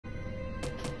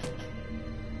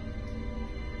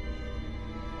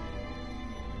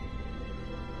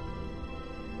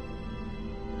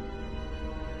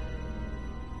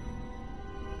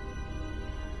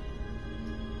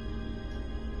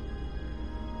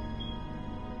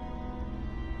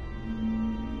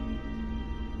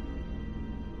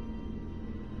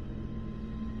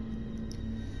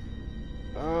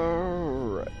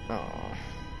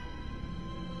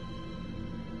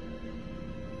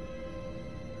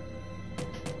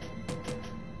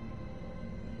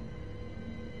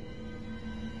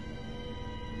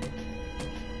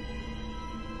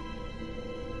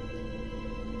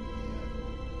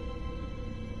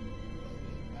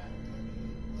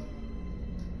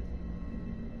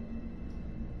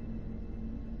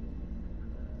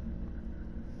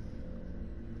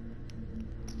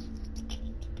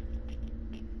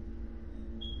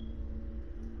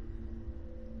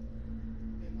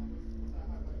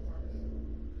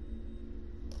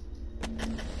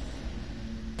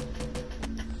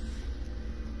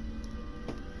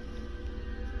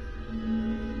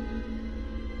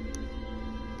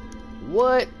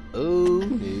What? Oh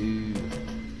no.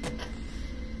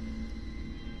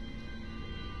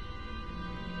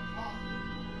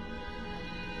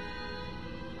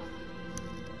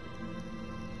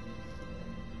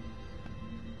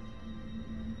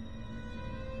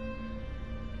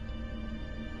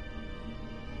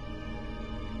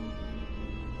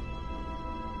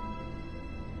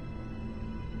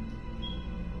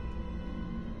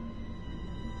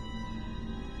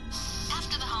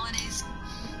 After the holidays,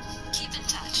 keep in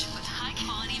touch with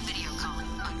high-quality video calling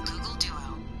on Google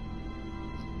Duo.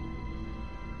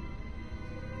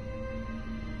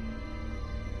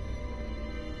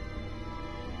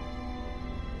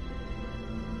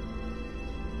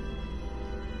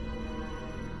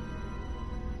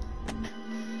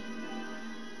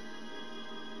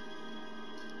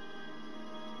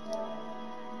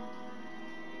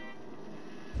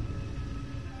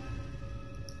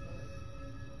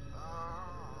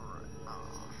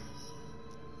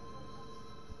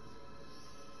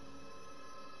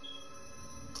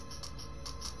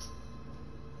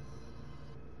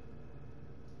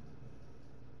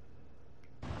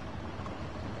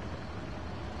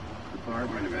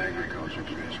 Department of Agriculture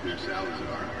Commissioner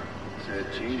Salazar said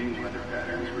changing weather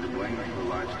patterns were to blame for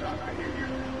livestock behavior.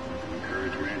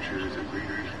 Encourage ranchers and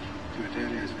breeders to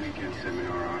attend this weekend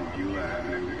seminar on Beulah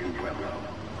Avenue in Pueblo.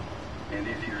 And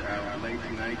if you're out late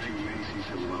tonight, you may see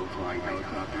some low-flying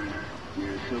helicopters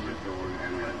near Silverthorne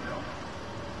and Leadville.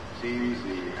 Seems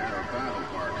the Arrowpaho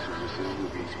Park services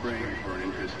will be spraying for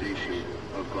an infestation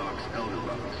of box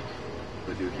elderbugs.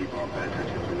 But do keep all pets and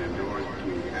children indoors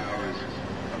between the hours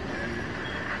of 10.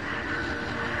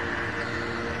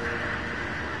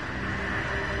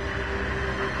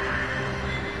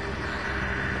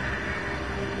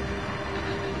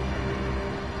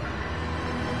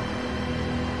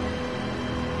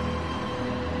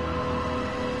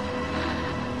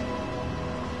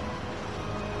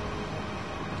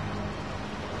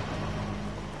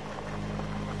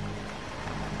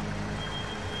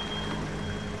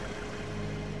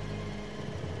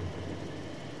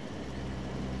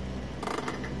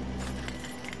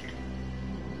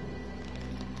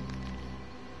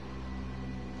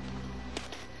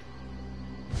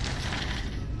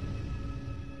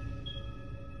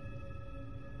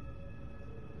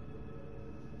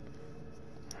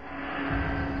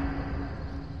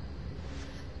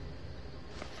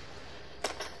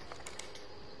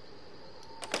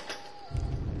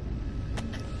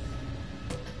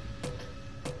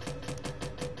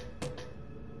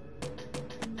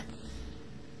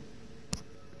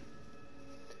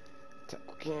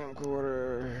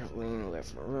 Camcorder, lean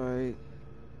left and right,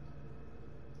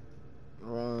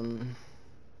 run,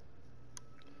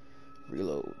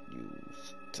 reload,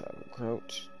 use toggle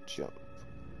crouch, jump.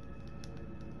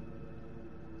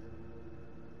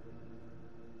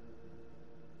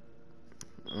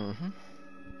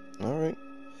 Alright.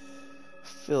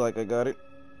 Feel like I got it.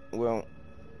 Well,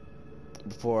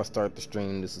 before I start the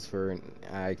stream, this is for,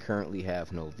 I currently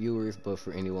have no viewers, but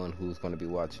for anyone who's going to be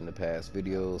watching the past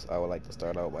videos, I would like to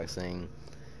start out by saying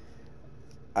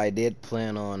I did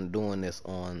plan on doing this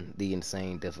on the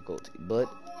insane difficulty, but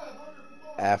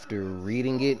after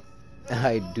reading it,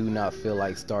 I do not feel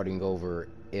like starting over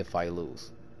if I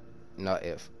lose. Not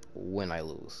if, when I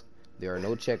lose. There are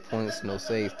no checkpoints, no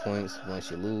save points. Once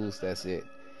you lose, that's it.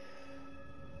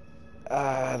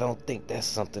 I don't think that's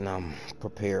something I'm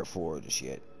prepared for just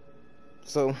yet.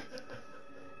 So,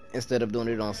 instead of doing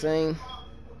it on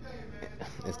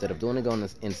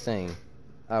insane,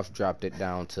 I've dropped it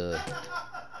down to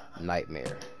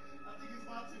nightmare.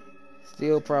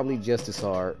 Still probably just as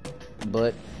hard,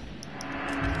 but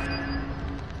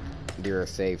there are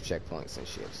save checkpoints and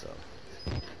shit, so.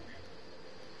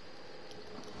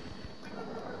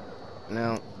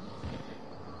 Now,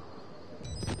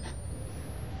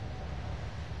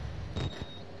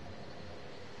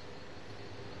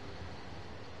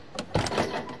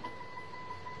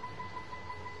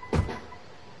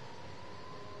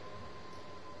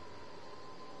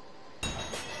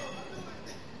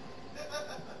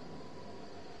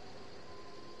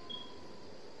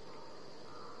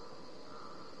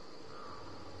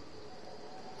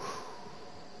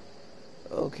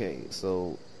 okay,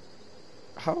 so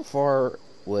how far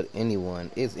would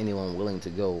is anyone willing to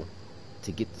go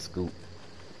to get the scoop,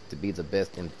 to be the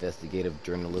best investigative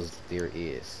journalist there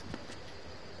is?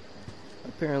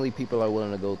 Apparently people are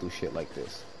willing to go through shit like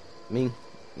this. Me?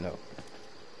 No.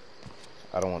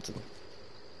 I don't want to.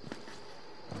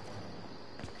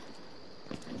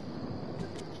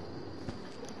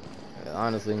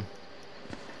 Honestly,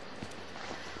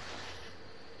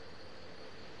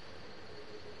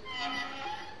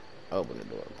 Open the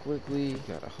door quickly.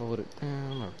 Gotta hold it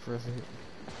down or press it.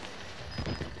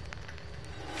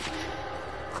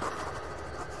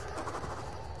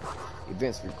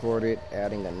 Events recorded.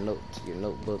 Adding a note to your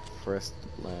notebook. Press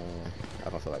the line. I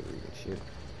don't feel like reading shit.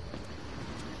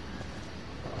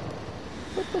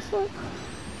 What the fuck?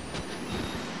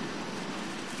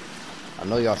 I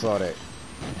know y'all saw that.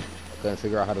 Couldn't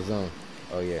figure out how to zoom.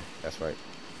 Oh yeah, that's right.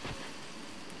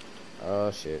 Oh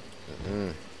shit.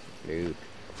 Dude.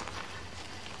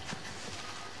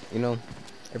 You know,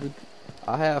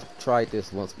 I have tried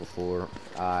this once before.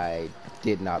 I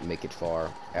did not make it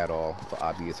far at all for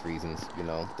obvious reasons. You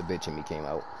know, the bitch in me came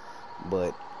out.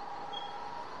 But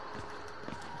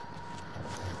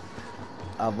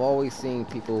I've always seen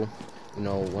people, you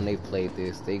know, when they played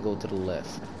this, they go to the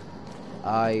left.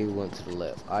 I went to the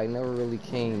left. I never really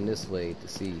came this way to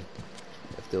see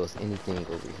if there was anything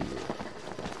over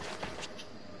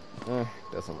here.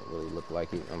 Doesn't really look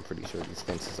like it. I'm pretty sure these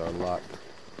fences are locked.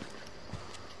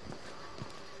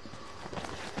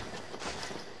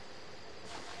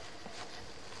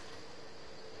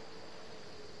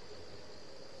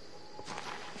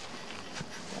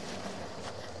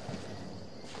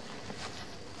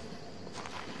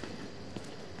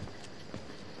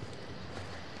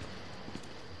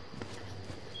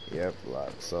 Yep,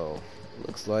 locked. So,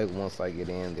 looks like once I get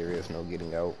in, there is no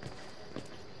getting out.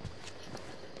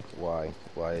 Why?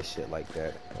 Why is shit like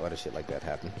that? Why does shit like that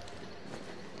happen?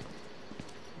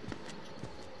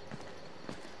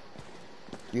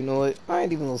 You know what? I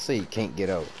ain't even gonna say you can't get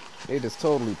out. It is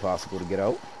totally possible to get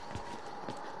out.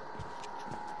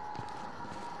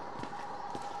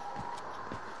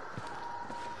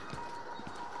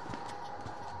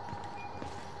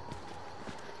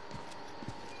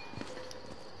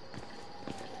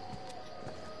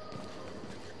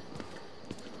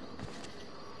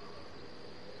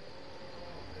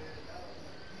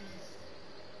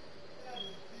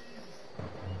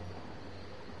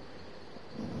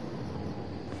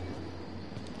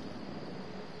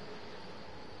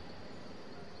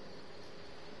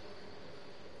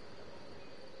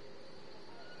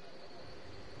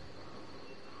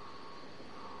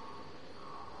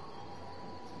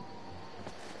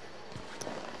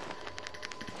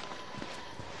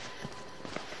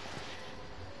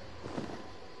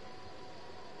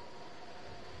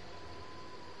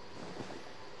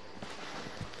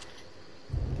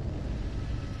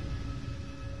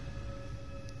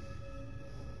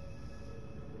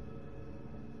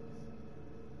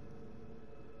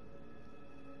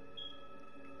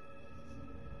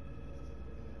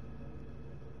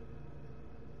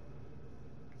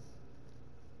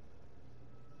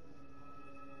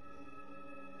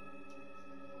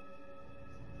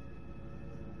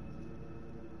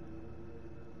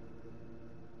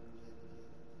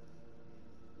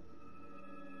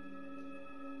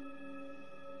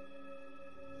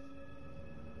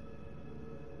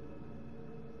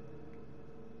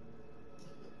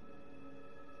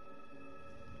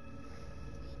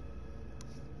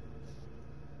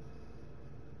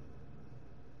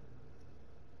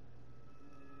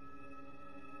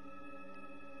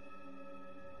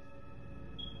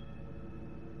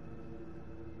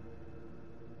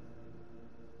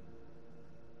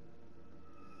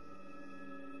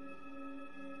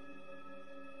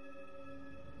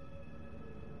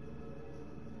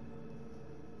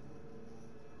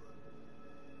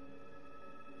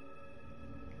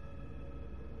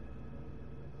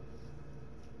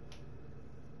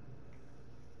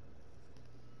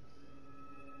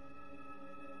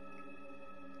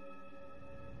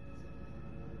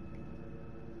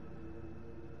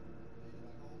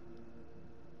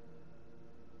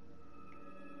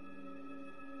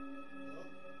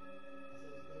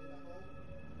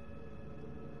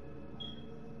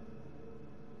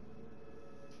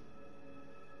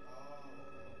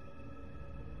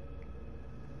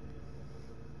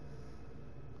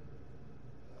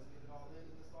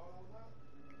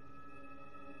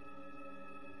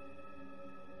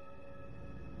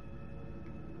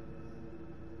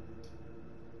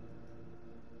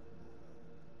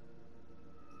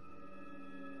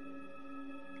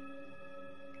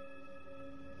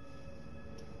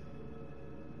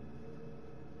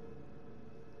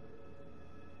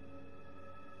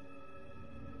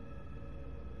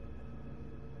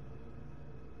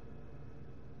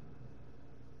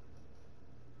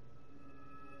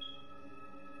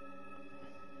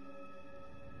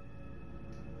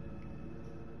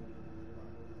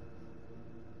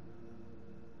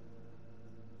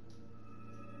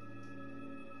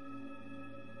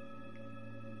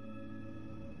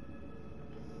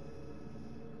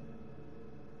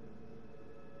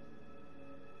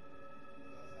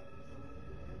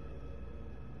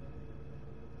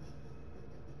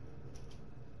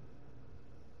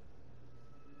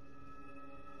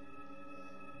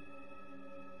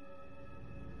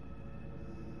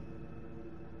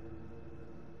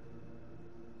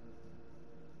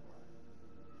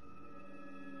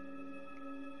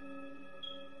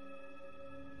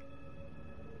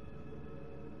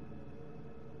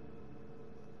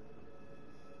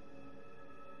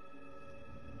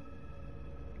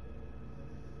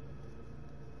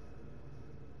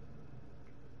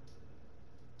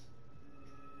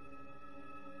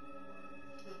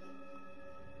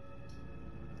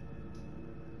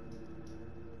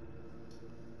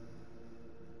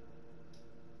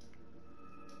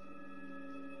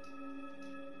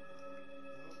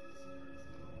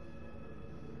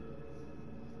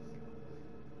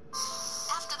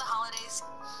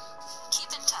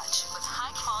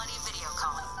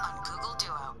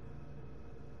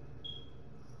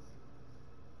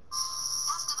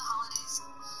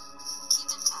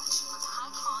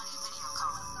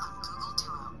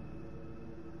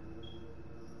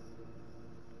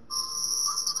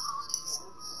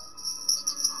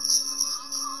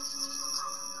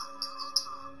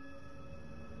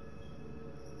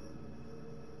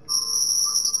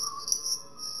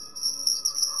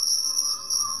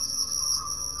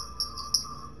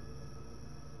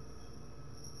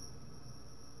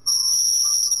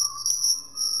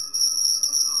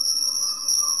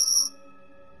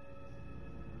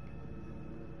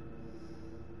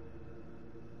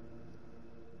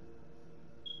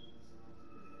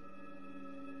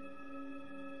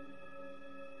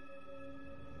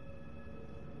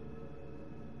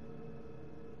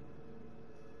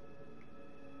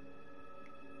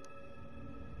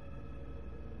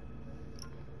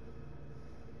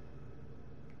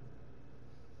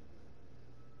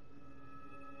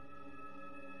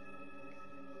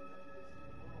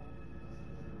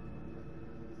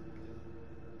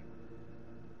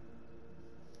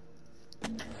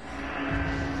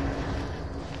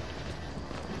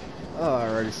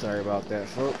 Alrighty, sorry about that,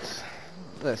 folks.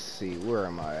 Let's see, where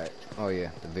am I at? Oh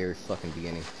yeah, the very fucking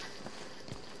beginning.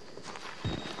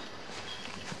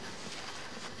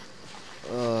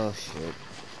 Oh shit.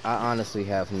 I honestly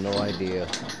have no idea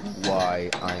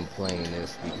why I'm playing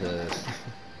this because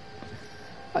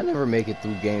I never make it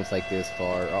through games like this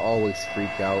far. I always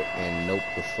freak out and nope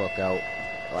the fuck out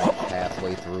like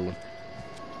halfway through.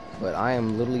 But I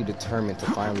am literally determined to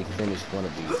finally finish one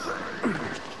of these.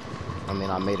 I mean,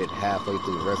 I made it halfway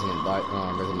through Resident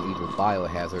Evil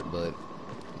Biohazard, but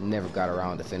never got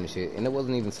around to finish it. And it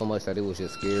wasn't even so much that it was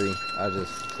just scary. I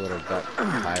just sort of got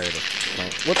tired of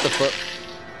playing. What the fuck?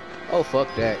 Oh, fuck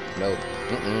that. No.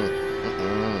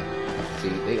 See,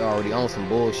 they already on some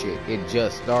bullshit. It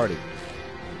just started.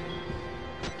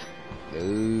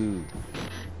 Ooh.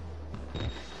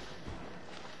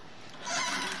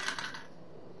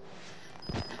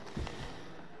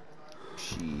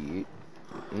 Shit.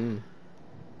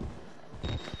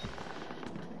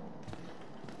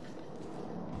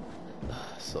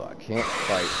 So I can't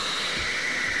fight.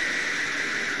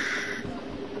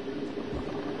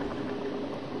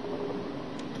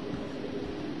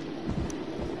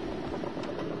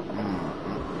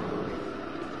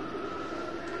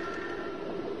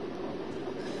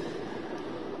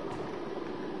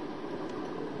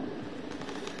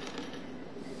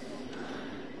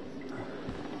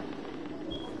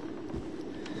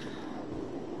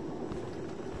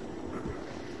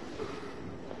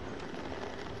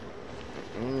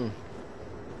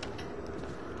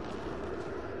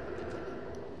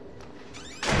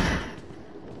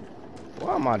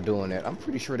 Why am I doing that? I'm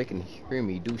pretty sure they can hear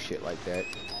me do shit like that.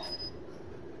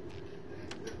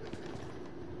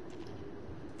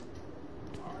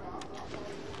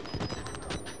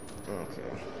 Okay.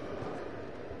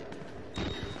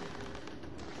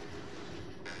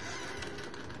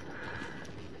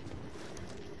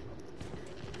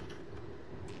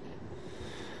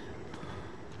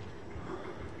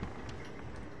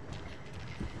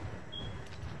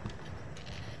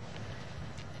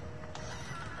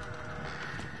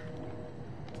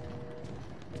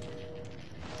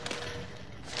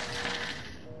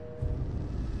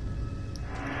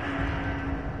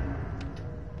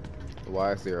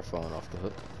 Why is there a phone off the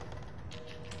hook?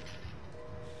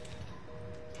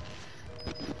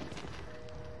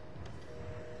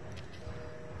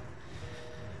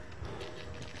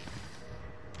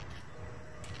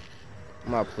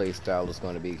 My play style is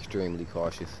going to be extremely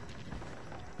cautious.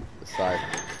 Besides,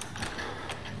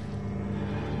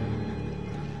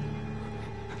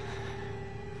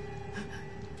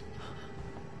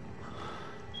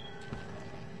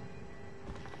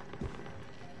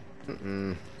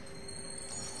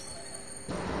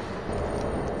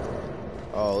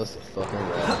 oh, it's a fucking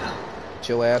rat. Get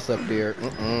your ass up there.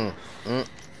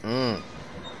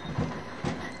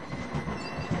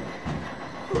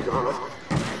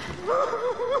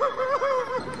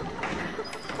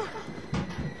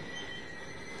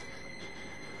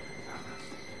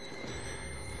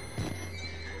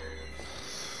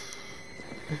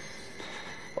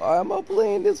 Why am I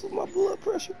playing this with my blood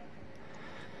pressure?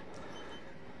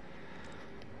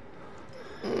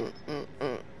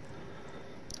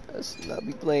 I should not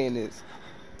be playing this.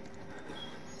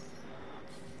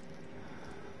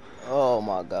 Oh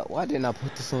my god, why didn't I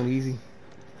put this on easy?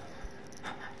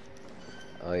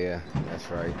 Oh yeah, that's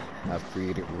right. I've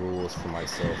created rules for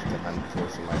myself that I'm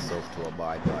forcing myself to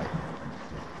abide by.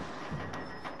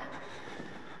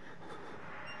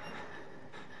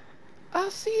 I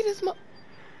see this boy!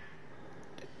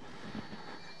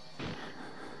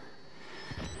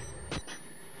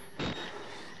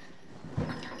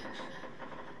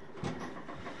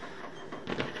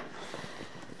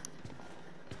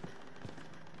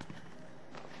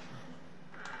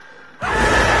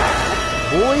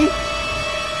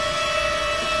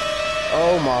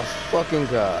 Oh my fucking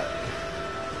god.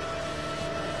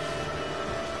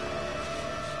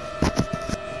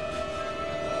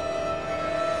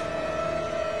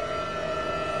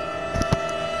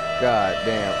 God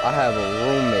damn, I have a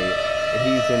roommate and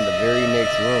he's in the very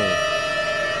next room.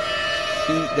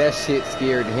 That shit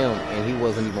scared him and he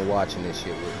wasn't even watching this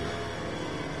shit with me.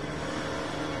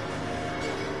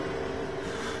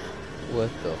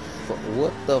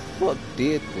 What the fuck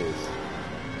did this?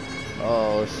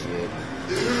 Oh shit.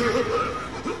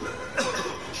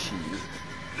 Shit.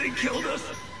 They killed us.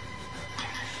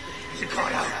 You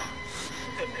caught out.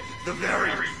 The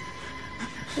variants.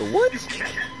 The what? You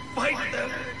can't fight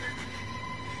them.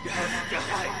 You have to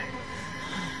hide.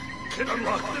 You can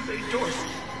unlock the main doors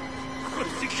from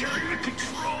security and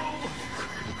control.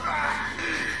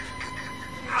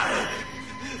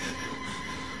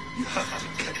 You have to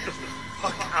get the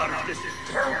fuck out of this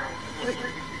terrible place.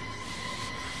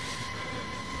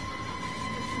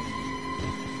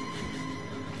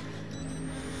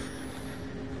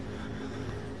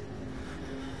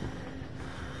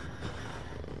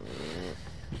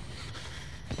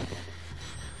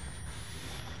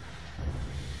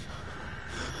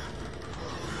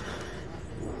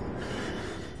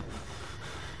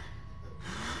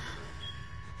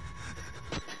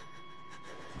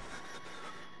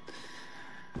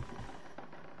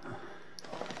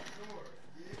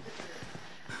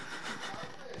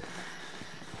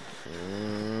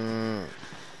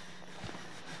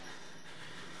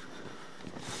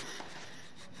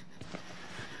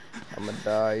 I'ma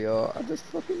die, y'all. I just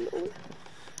fucking know it.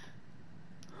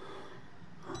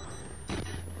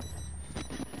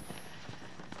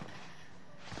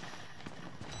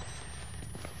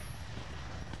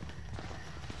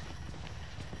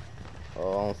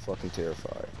 Oh, I'm fucking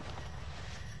terrified.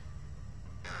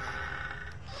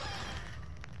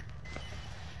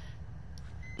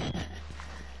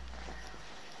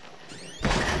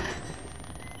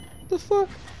 The fuck?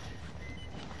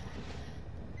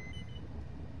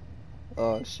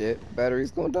 Oh shit,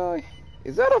 battery's gonna die.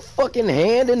 Is that a fucking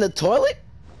hand in the toilet?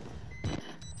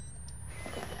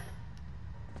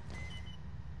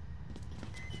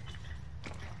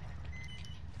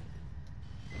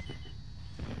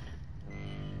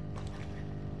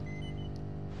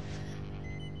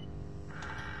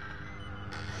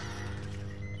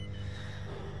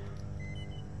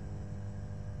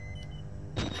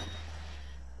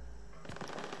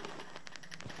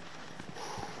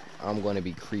 I'm gonna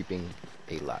be creeping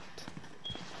a lot.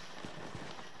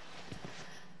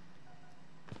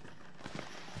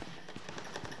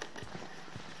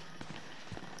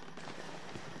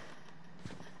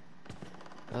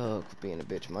 Oh, quit being a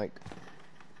bitch, Mike.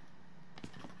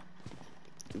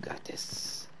 You got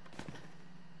this.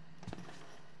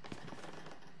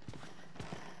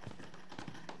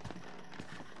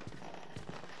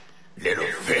 Little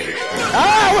pig.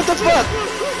 Ah, what the fuck?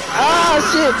 Ah,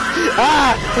 shit.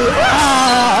 Ah,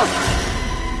 ah.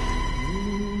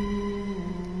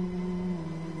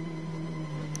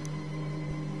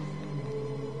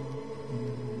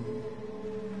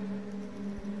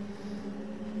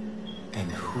 And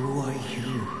who are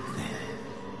you then?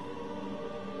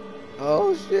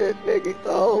 Oh shit, nigga.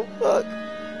 Oh fuck.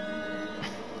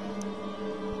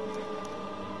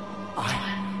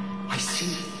 I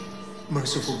see.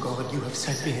 Merciful God, you have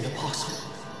sent me an apostle.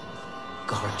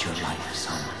 Guard your life,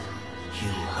 son. You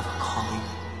have a calling.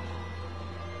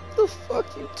 What the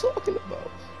fuck you talking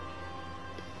about?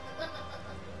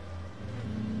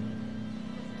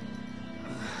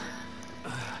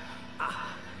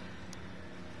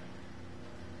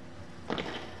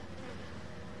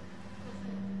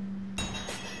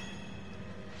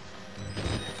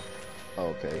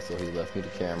 Okay, so he left me the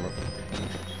camera.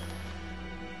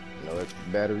 No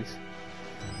extra batteries.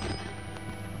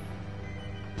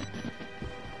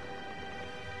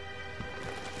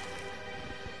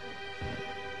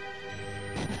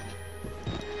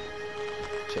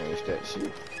 Change that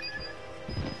shit.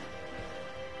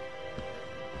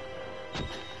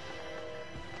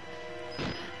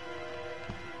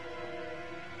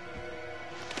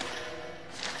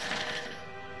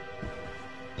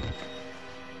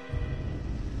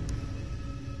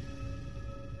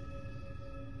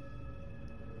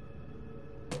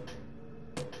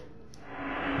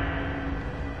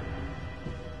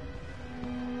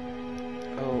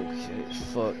 Okay,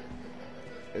 fuck.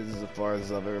 This is as far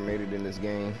as I've ever made it in this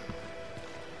game.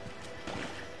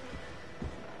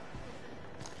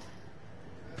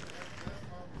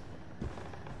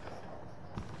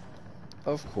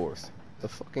 Of course, the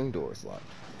fucking door is locked.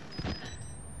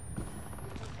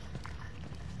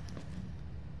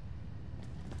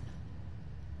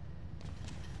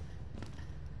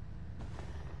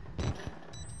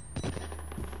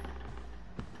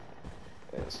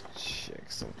 Let's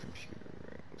check some computer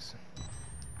rooms.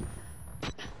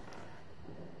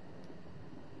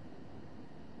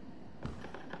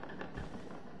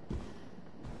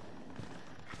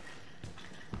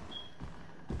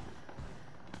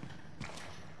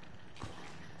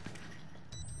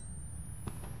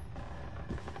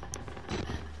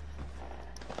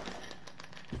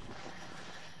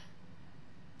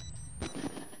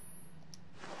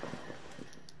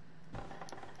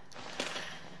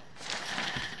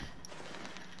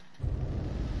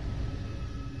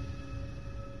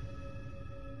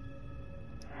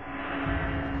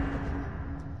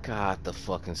 God, the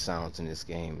fucking sounds in this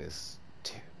game is...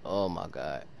 Oh my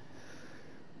god.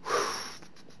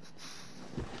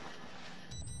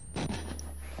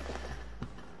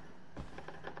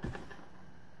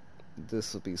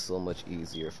 This would be so much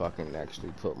easier if I can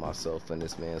actually put myself in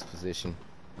this man's position,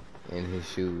 in his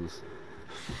shoes.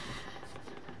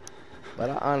 But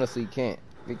I honestly can't,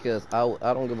 because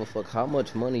I don't give a fuck how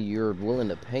much money you're willing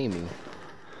to pay me.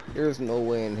 There's no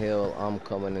way in hell I'm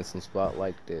coming in some spot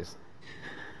like this.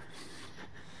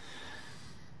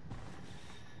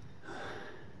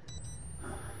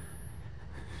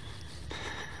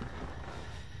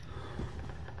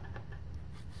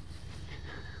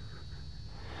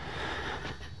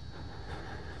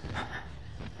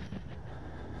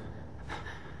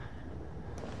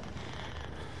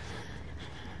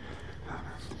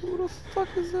 Who the fuck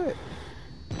is that?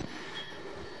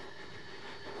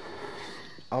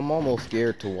 I'm almost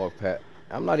scared to walk past.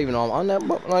 I'm not even I'm not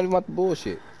even about the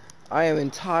bullshit. I am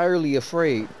entirely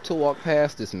afraid to walk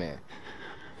past this man.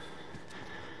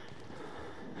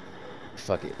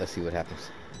 Fuck it, let's see what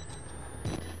happens.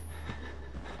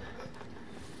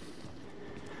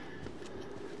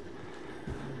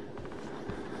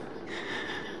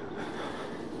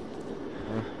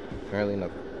 Apparently not.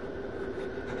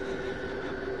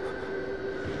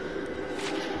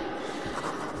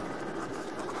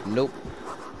 Nope.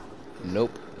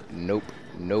 Nope. Nope.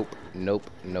 Nope. Nope.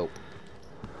 Nope.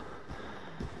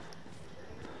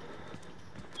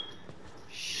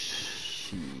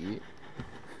 Shit.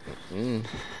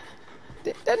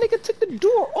 That nigga took the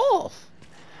door off.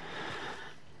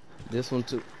 This one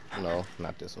too. No,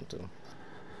 not this one too.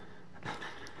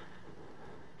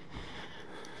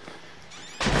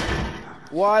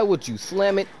 Why would you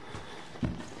slam it?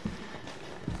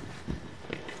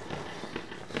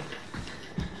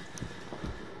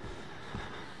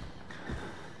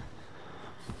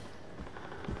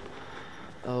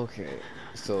 Okay,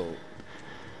 so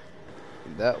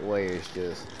that way is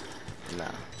just nah.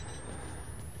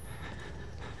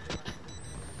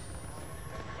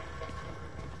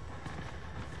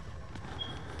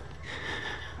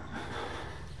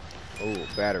 Oh,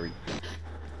 battery.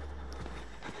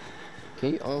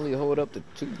 Can you only hold up to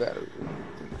 2 batteries?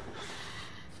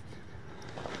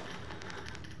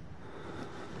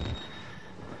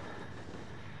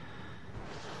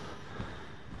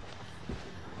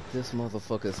 This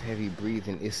motherfucker's heavy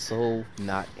breathing is so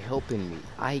not helping me.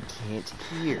 I can't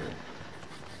hear.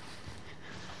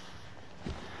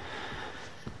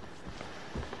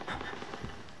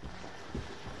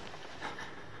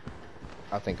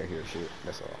 I think I hear shit,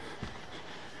 that's all.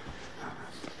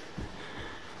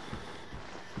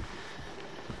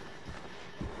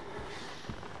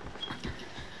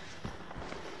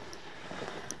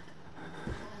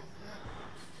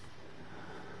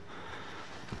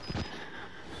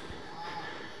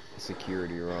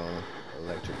 Security room,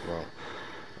 electric room.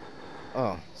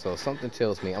 Oh, so something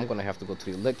tells me I'm gonna have to go to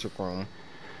the electric room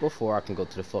before I can go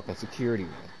to the fucking security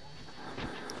room.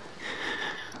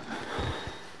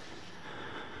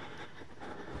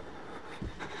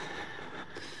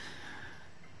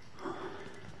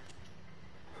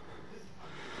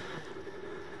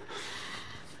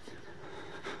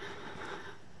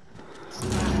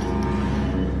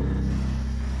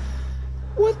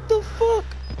 What the fuck?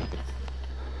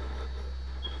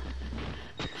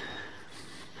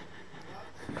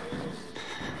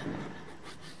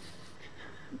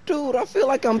 Dude, I feel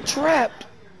like I'm trapped.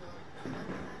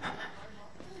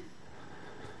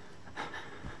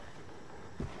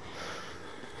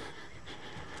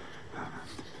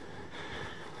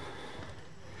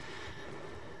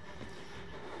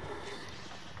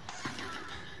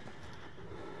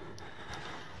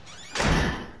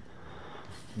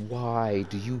 Why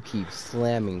do you keep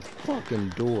slamming fucking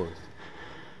doors?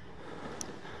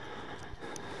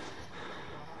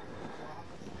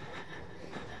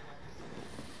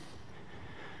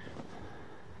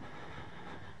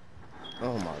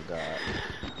 Oh my god.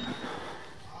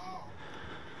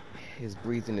 His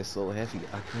breathing is so heavy,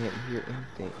 I can't hear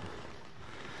anything.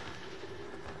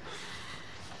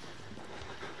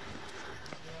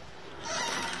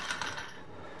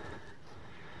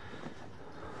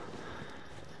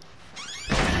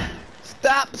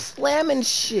 Stop slamming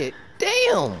shit.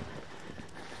 Damn.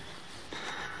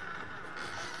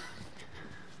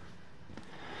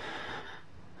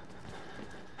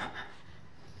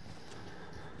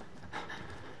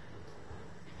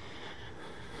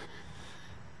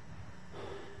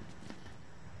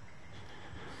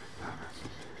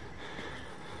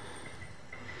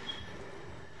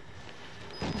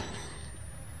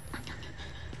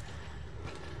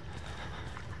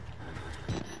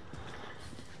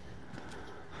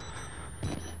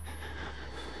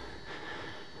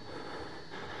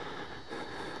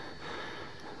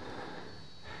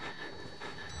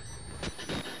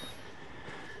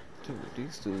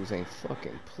 These dudes ain't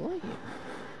fucking playing.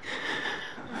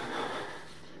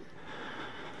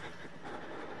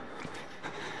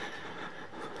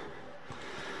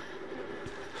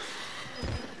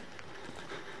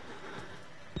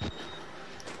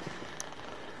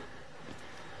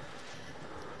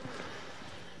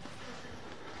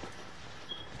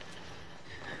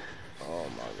 Oh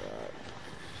my god.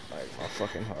 Like my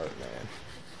fucking heart, man.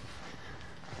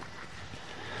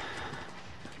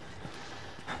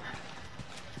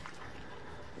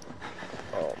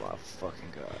 Oh my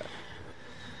fucking god.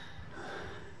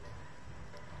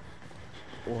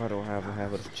 Why do I have a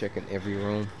habit of checking every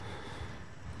room?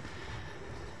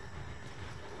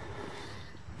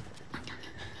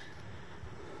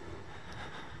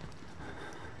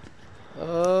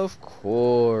 Of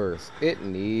course, it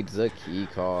needs a key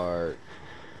card.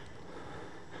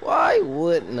 Why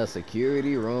wouldn't a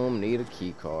security room need a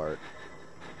key card?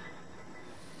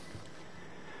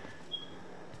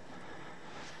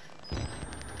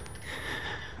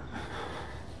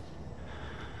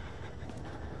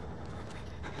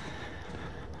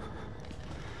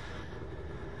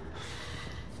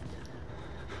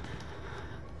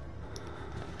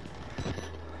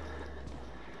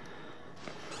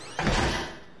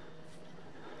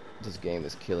 This game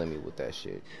is killing me with that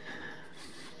shit.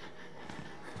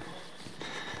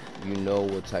 You know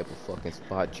what type of fucking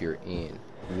spot you're in.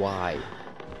 Why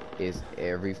is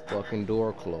every fucking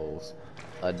door closed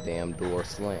a damn door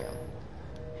slam?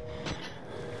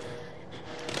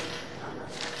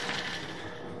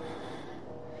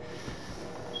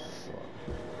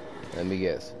 Let me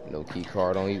guess, no key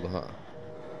card on you, huh?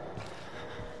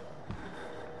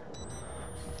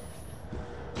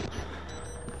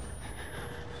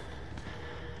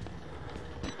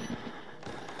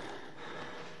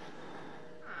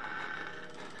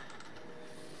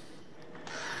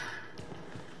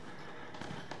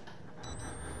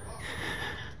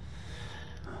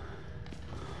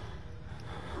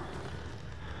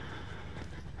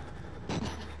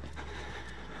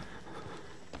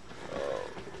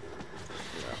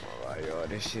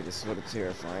 This shit is sort of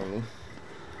terrifying me.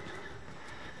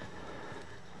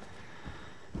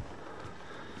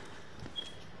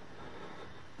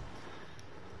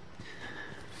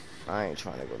 I ain't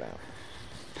trying to go down.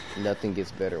 Nothing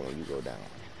gets better when you go down.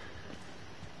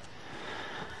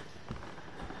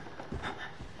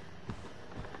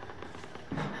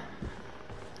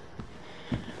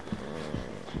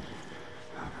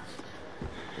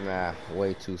 Nah,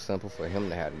 way too simple for him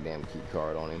to have a damn key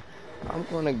card on him. I'm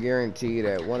gonna guarantee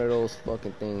that one of those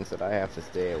fucking things that I have to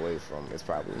stay away from is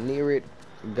probably near it,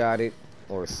 got it,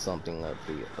 or something of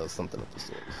the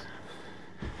sorts.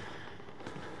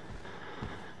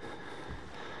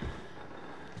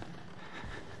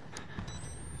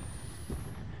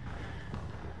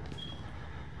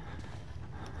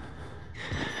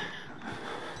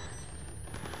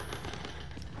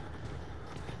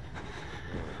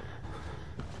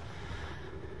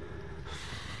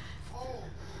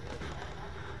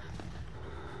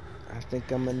 I think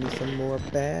I'm gonna need some more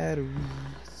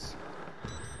batteries.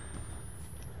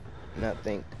 And I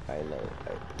think I know,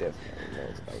 I definitely know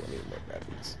that I will need more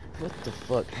batteries. What the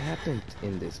fuck happened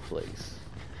in this place?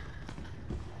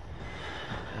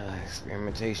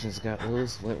 Experimentations got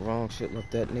loose, went wrong, shit of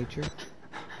that nature.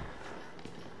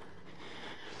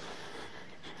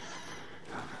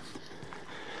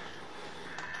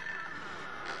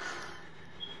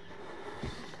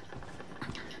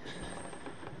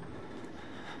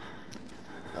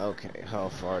 Okay, how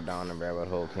far down the rabbit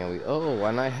hole can we? Oh,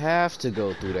 and I have to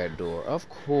go through that door. Of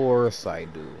course I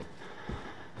do.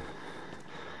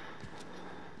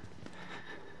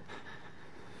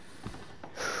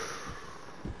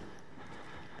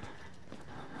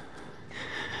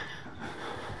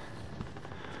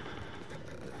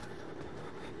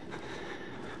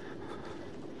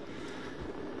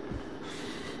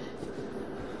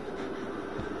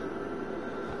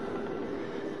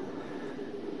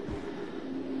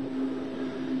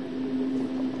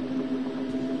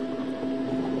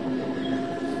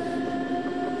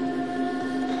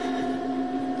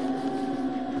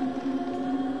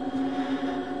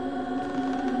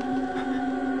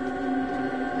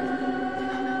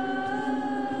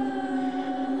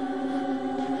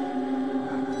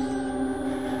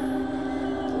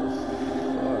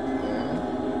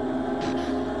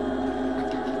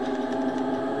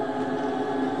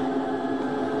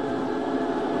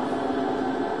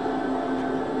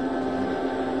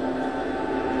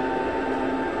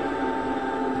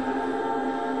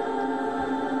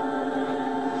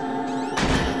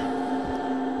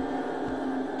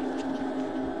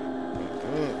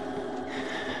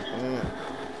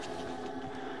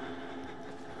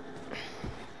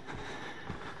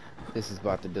 This is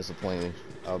about to disappoint me.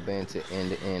 I've been to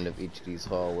end of each of these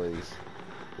hallways,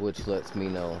 which lets me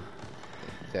know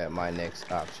that my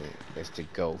next option is to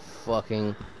go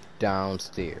fucking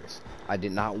downstairs. I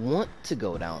did not want to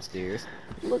go downstairs.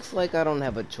 Looks like I don't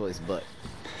have a choice but.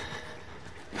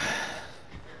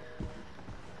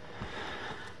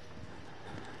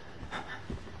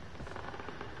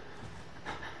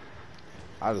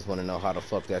 I just want to know how the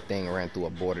fuck that thing ran through a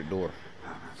boarded door.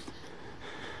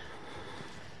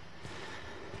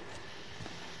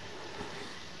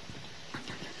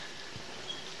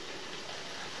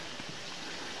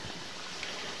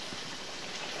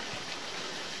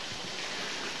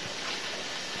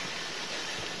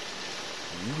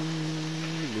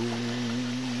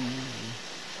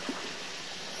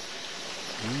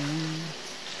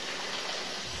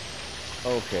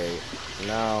 Okay,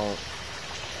 now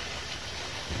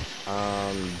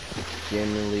I'm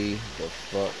genuinely the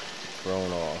fuck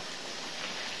thrown off.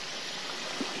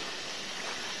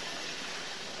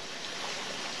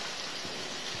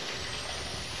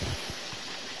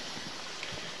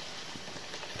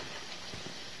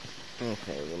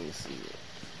 Okay, let me see.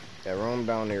 That room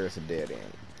down there is a dead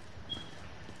end.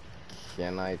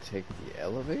 Can I take the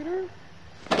elevator?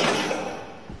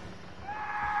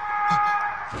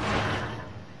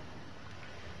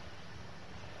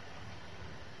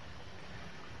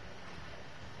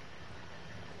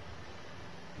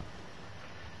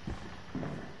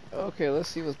 Okay, let's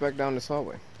see what's back down this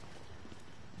hallway.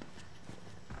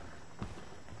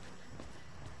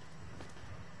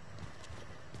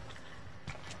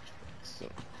 So,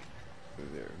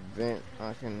 is there a vent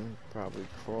I can probably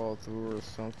crawl through or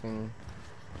something?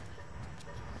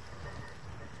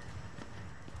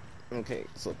 Okay,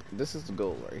 so this is the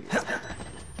goal right here.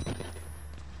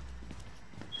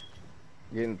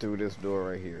 Getting through this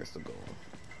door right here is the goal.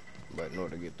 But in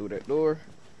order to get through that door,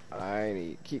 I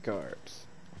need key cards.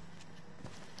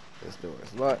 This door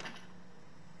is locked.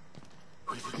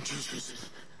 We didn't choose this.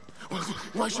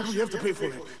 Why should we have to pay for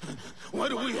it? Why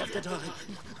do we have to die?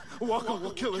 Walker will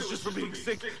kill us just for being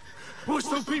sick. We're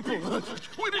still people.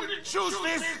 We didn't choose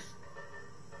this!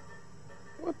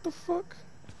 What the fuck?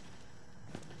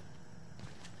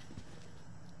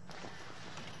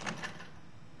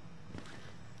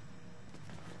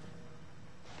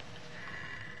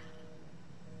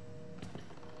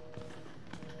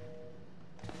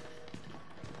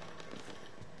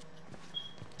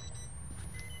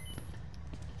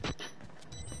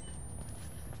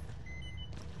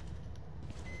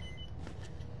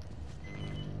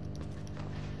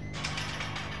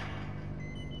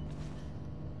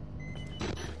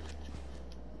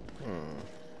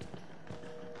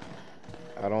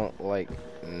 I don't like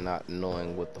not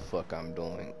knowing what the fuck I'm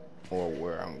doing or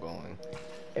where I'm going.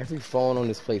 Every phone on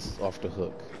this place is off the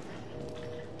hook.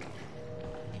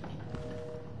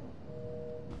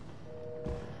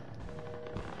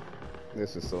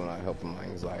 This is so not helping my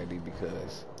anxiety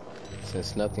because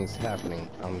since nothing's happening,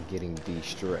 I'm getting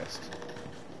de-stressed.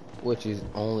 Which is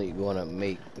only gonna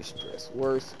make the stress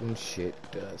worse when shit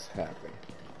does happen.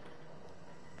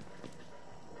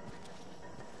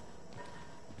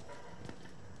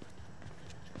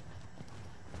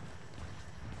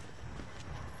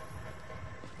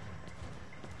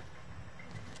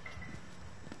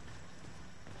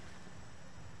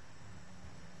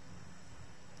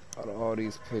 Out of all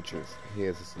these pictures,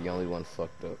 his is the only one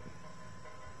fucked up.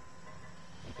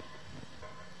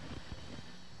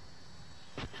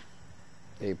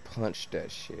 They punched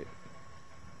that shit.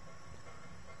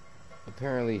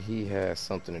 Apparently he has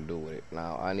something to do with it.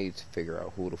 Now I need to figure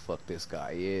out who the fuck this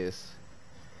guy is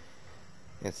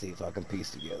and see if I can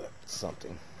piece together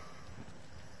something.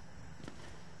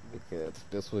 Because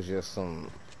this was just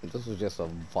a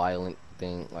violent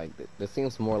thing. Like, this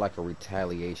seems more like a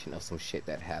retaliation of some shit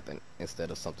that happened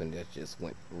instead of something that just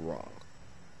went wrong.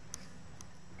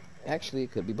 Actually,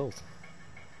 it could be both.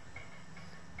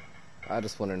 I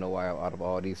just want to know why out of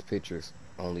all these pictures,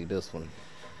 only this one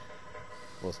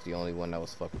was the only one that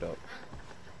was fucked up.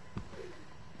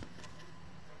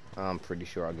 I'm pretty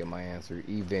sure I'll get my answer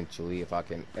eventually if I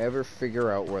can ever figure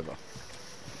out where the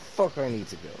fuck I need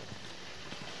to go.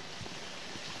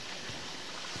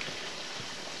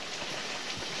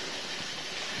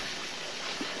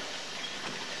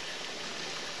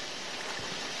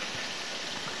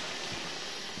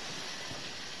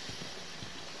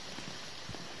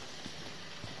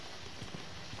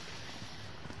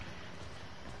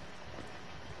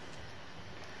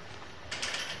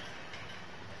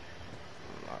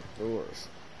 Doors.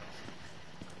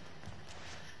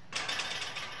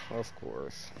 Of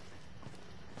course.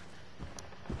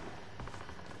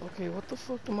 Okay, what the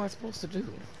fuck am I supposed to do?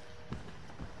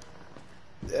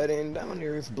 That end down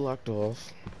there is blocked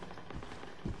off.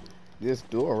 This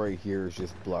door right here is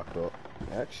just blocked off.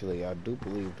 Actually, I do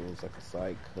believe there was like a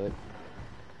side cut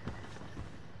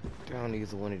down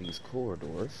either one of these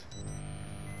corridors.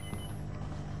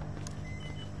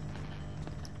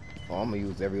 Oh, I'm gonna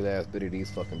use every last bit of these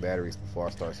fucking batteries before I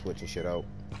start switching shit out.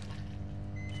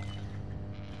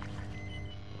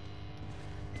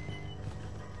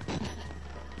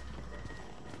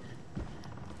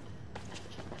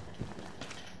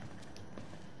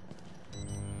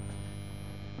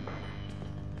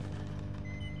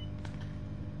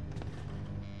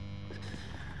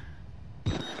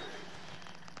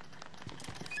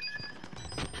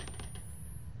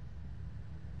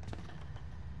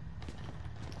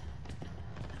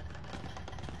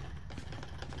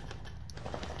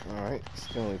 Alright, it's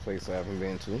the only place I haven't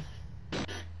been to.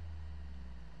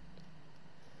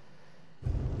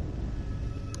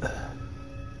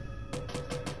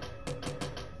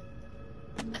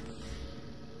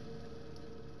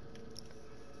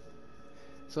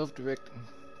 Self-directed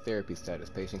therapy status.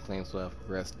 Patient claims to have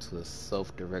progressed to a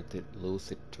self-directed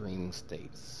lucid dream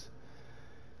states.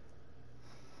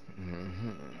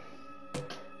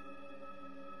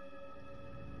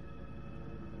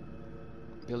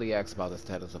 Billy asks about the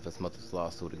status of his mother's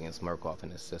lawsuit against Murkoff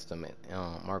and his system, and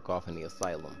Murkoff in the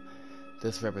asylum.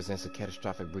 This represents a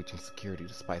catastrophic breach in security,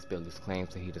 despite Billy's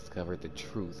claims that he discovered the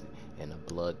truth in the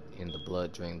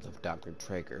blood dreams of Dr.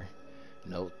 Traeger.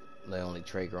 Note: the only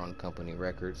Traeger on company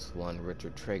records, one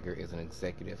Richard Traeger, is an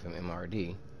executive from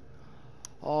MRD.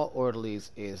 All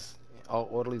orderlies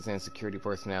and security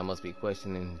personnel must be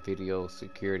questioned and video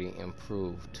security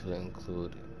improved to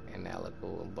include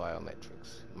analytical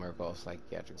biometrics. Murkoff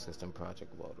Psychiatric System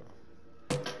Project Walter.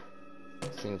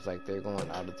 Seems like they're going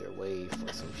out of their way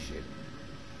for some shit.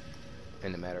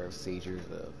 In the matter of seizures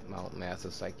of Mount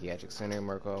Massive Psychiatric Center,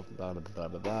 Murkoff, blah blah blah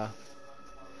blah blah.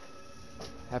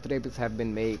 Affidavits have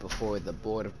been made before the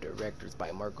board of directors by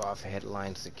Murkoff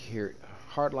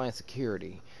Hardline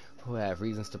Security, who have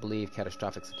reasons to believe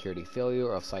catastrophic security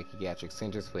failure of psychiatric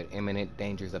centers with imminent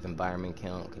dangers of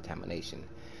environmental contamination.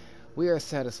 We are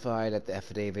satisfied that the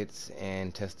affidavits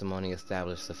and testimony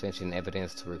establish sufficient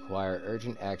evidence to require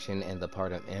urgent action on the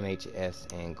part of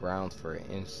MHS and grounds for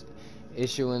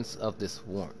issuance of this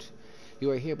warrant.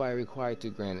 You are hereby required to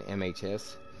grant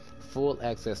MHS full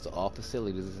access to all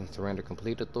facilities and surrender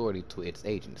complete authority to its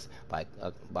agents.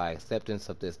 By acceptance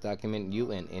of this document,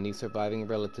 you and any surviving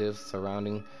relatives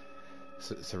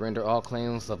surrender all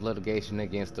claims of litigation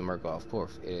against the Murkoff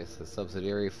Corp. It is a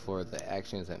subsidiary for the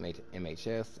actions at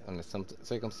MHS under some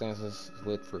circumstances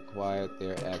which require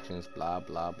their actions, blah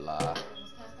blah blah.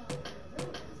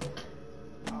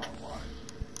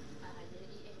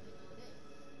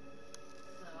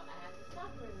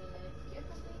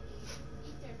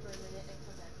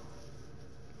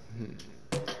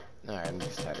 Alright, I'm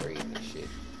just tired of reading this shit.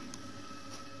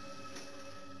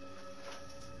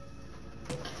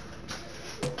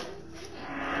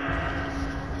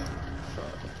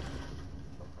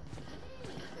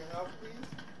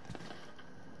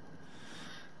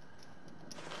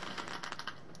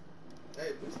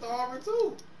 Hey, we starving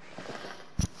too.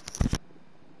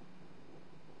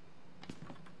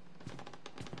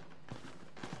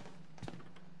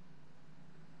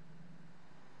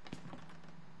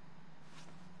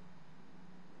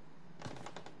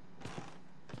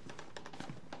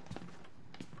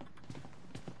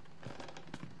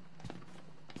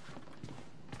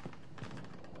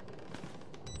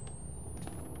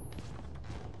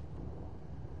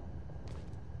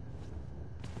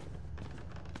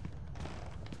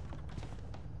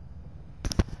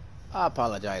 I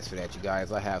apologize for that, you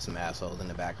guys. I have some assholes in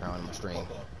the background in my stream.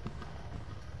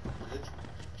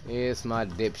 It's my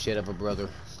dipshit of a brother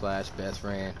slash best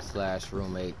friend slash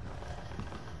roommate,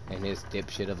 and his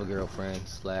dipshit of a girlfriend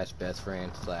slash best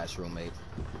friend slash roommate.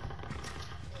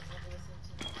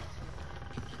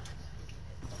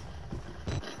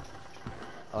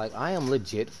 Like, I am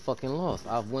legit fucking lost.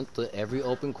 I've went to every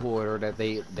open corridor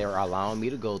that they're allowing me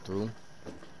to go through.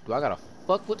 Do I gotta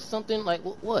fuck with something? Like,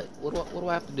 what? What do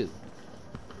I have to do?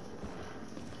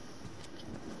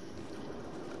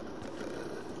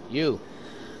 You.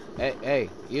 Hey,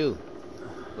 you.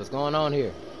 What's going on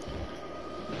here?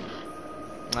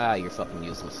 Ah, you're fucking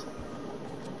useless.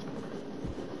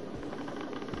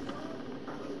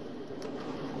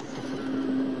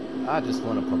 I just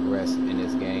want to progress in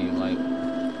this game. Like,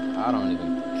 I don't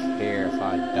even care if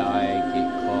I die, get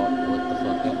caught, what the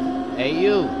fuck. Hey,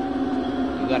 you.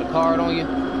 You got a card on you?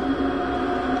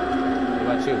 What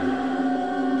about you?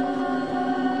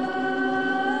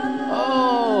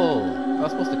 Oh! I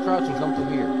was supposed to crouch and come through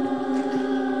here.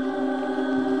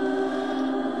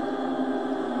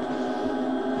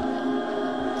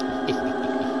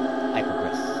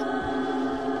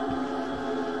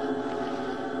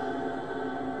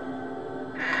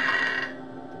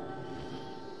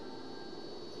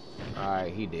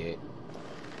 he did.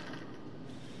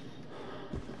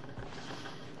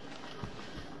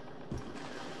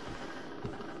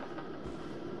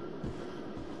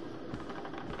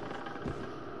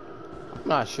 I'm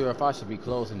not sure if I should be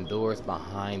closing doors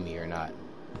behind me or not.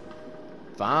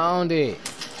 Found it.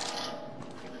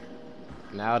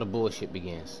 Now the bullshit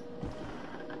begins.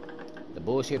 The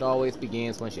bullshit always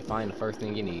begins once you find the first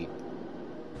thing you need.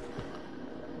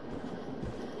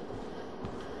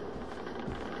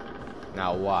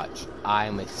 Now watch. I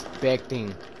am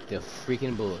expecting the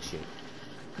freaking bullshit.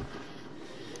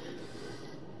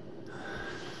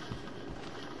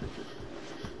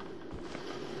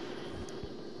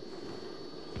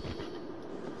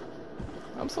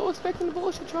 I'm so expecting the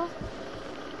bullshit, y'all.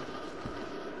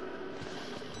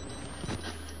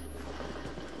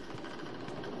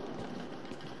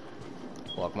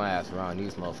 Walk my ass around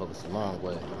these motherfuckers a long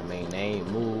way. I mean, they ain't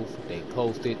moved, they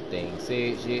posted, they ain't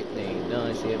said shit, they ain't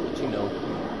done shit, but you know,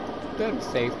 better be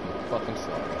safe than fucking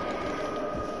sorry.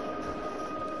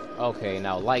 Okay,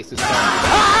 now lights is starting.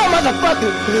 Ah,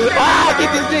 motherfucker! Ah,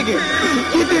 get this nigga!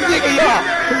 Get this nigga, y'all!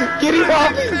 Get him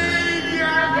off me!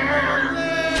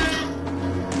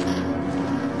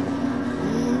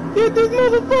 Get this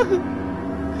motherfucker!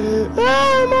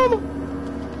 Ah, mama!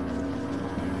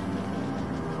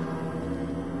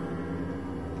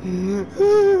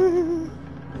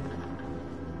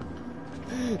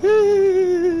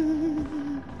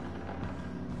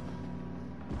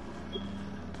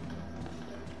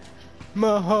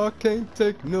 My heart can't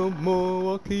take no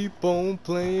more. I'll keep on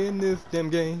playing this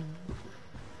damn game.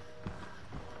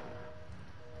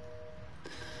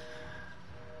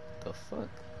 The fuck?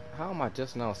 How am I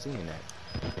just now seeing that?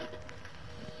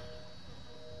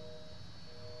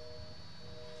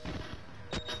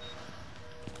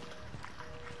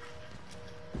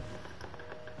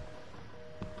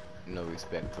 No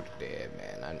respect for the dead,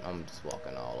 man. I'm just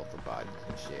walking all over bodies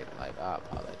and shit. Like, I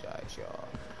apologize, y'all.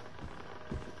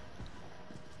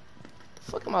 The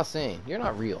fuck am I saying? You're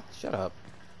not real. Shut up.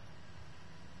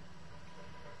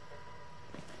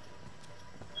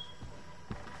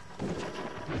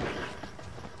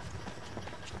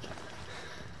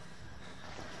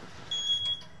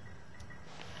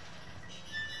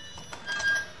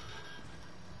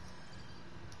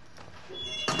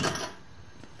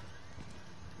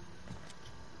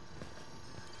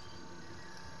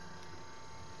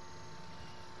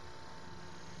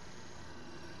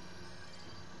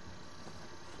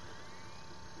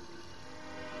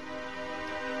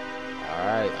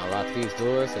 Alright, unlock these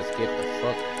doors. Let's get the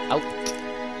fuck out.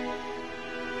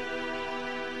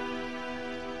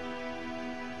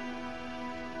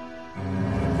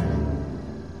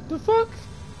 The fuck?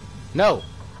 No.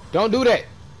 Don't do that.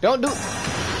 Don't do...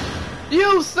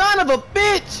 You son of a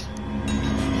bitch!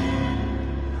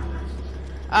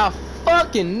 I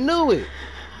fucking knew it.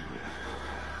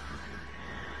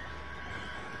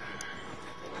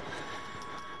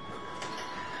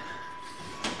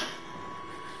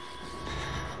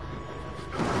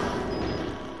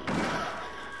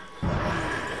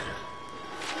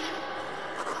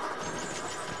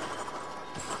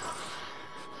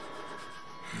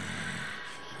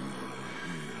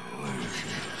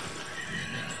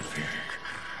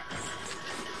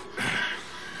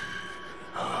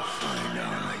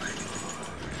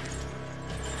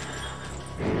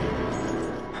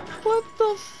 What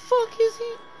the fuck is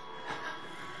he?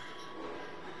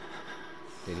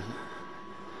 Did he?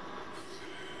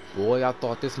 Boy, I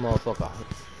thought this motherfucker,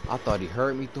 I thought he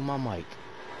heard me through my mic.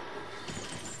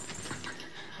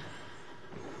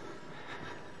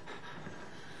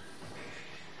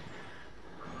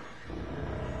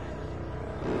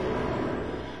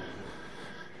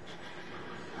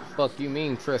 Fuck you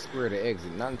mean press square to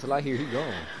exit? Not until I hear he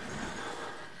gone.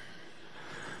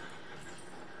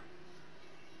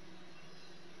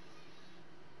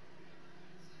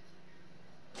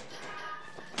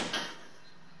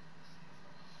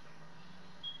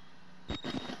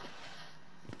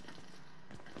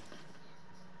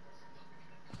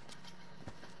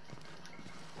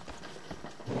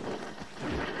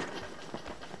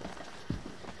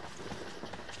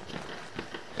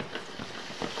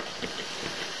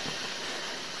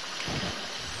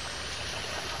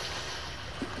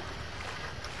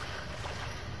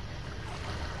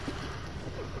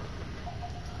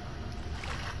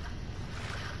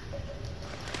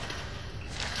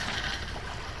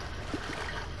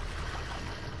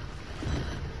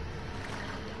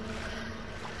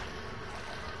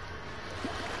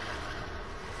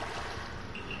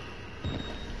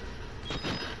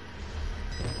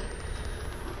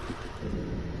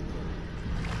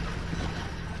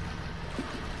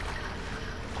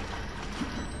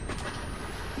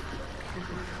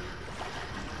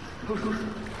 I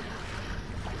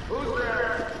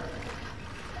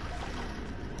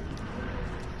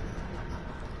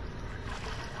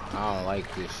don't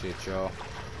like this shit, y'all.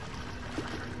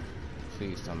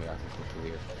 Please tell me I can come through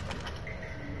here.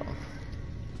 Oh.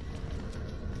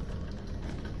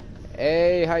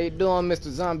 Hey, how you doing, Mr.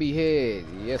 Zombie Head?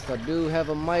 Yes, I do have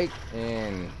a mic,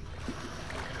 and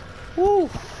whoo,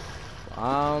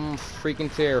 I'm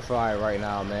freaking terrified right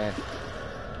now, man.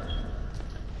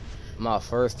 My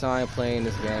first time playing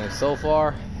this game so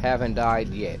far, haven't died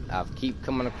yet. I keep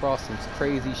coming across some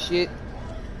crazy shit.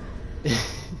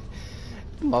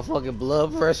 My fucking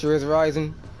blood pressure is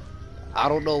rising. I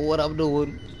don't know what I'm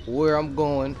doing, where I'm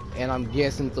going, and I'm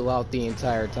guessing throughout the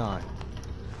entire time.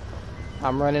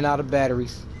 I'm running out of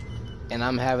batteries, and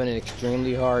I'm having an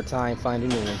extremely hard time finding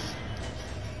new ones.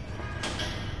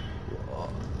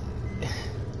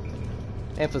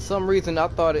 And for some reason, I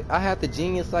thought I had the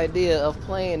genius idea of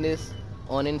playing this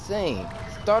on Insane.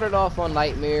 Started off on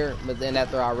Nightmare, but then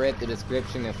after I read the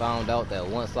description and found out that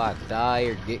once I die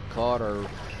or get caught or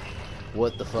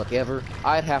what the fuck ever,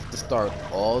 I'd have to start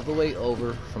all the way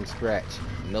over from scratch.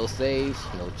 No saves,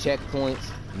 no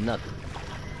checkpoints, nothing.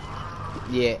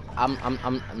 Yeah,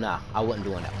 nah, I wasn't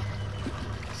doing that one.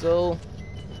 So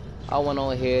I went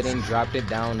on ahead and dropped it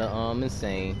down to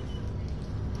Insane.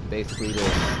 Basically the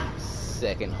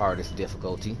second hardest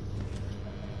difficulty.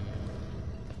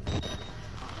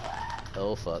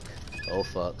 Oh fuck. Oh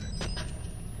fuck.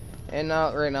 And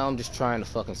now right now I'm just trying to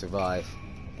fucking survive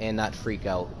and not freak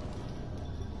out.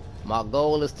 My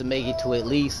goal is to make it to at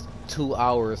least 2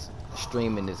 hours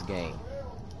streaming this game.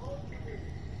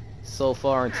 So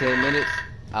far in 10 minutes,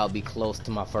 I'll be close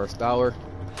to my first hour.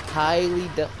 Highly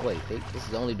doubt. Wait, this is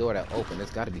the only door that opened.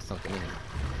 There's got to be something in here.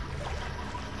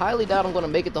 Highly doubt I'm gonna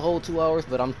make it the whole 2 hours,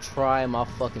 but I'm trying my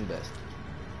fucking best.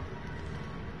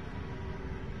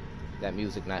 That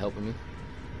music not helping me.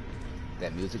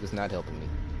 That music is not helping me.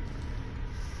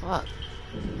 Fuck.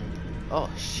 Oh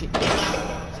shit.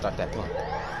 Start that pump.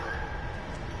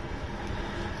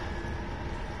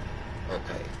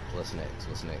 Okay, what's next?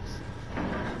 What's next?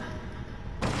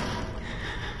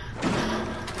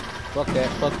 Fuck that,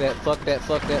 fuck that, fuck that,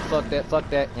 fuck that, fuck that, fuck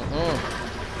that.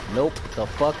 Nope, the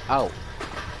fuck out.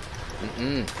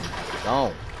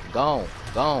 Gone, gone,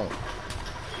 gone.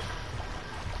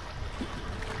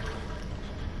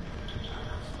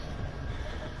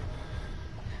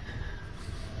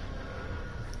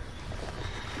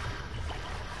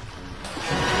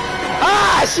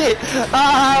 Shit!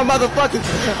 Ah, motherfuckers!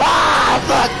 Ah,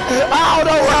 fuck! I don't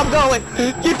know where I'm going!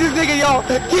 Get this nigga, y'all!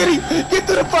 Get him! Get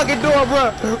to the fucking door,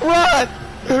 bro! Run!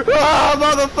 Ah,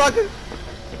 motherfucker!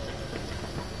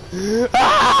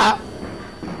 Ah!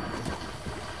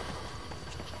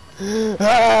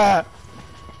 Ah!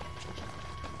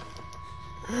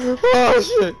 Oh,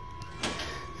 shit!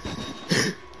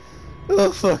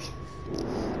 Oh, fuck!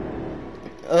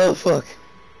 Oh, fuck!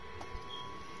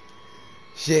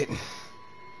 Shit!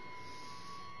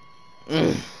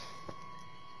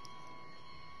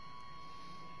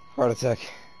 Heart attack.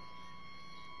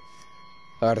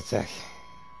 Heart attack.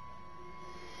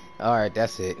 Alright,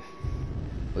 that's it.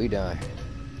 We done.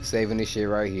 Saving this shit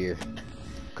right here.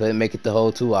 Couldn't make it the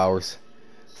whole 2 hours.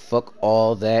 Fuck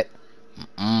all that.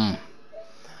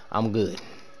 I'm good.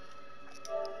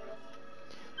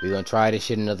 We're gonna try this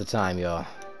shit another time, y'all.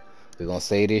 We're gonna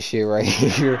save this shit right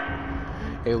here.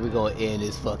 And we're gonna end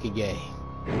this fucking game.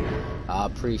 I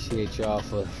appreciate y'all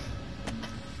for,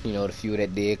 you know, the few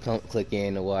that did click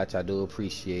in to watch. I do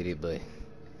appreciate it, but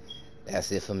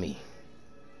that's it for me.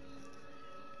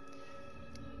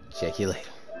 Check you later.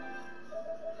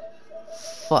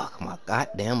 Fuck my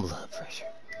goddamn blood pressure.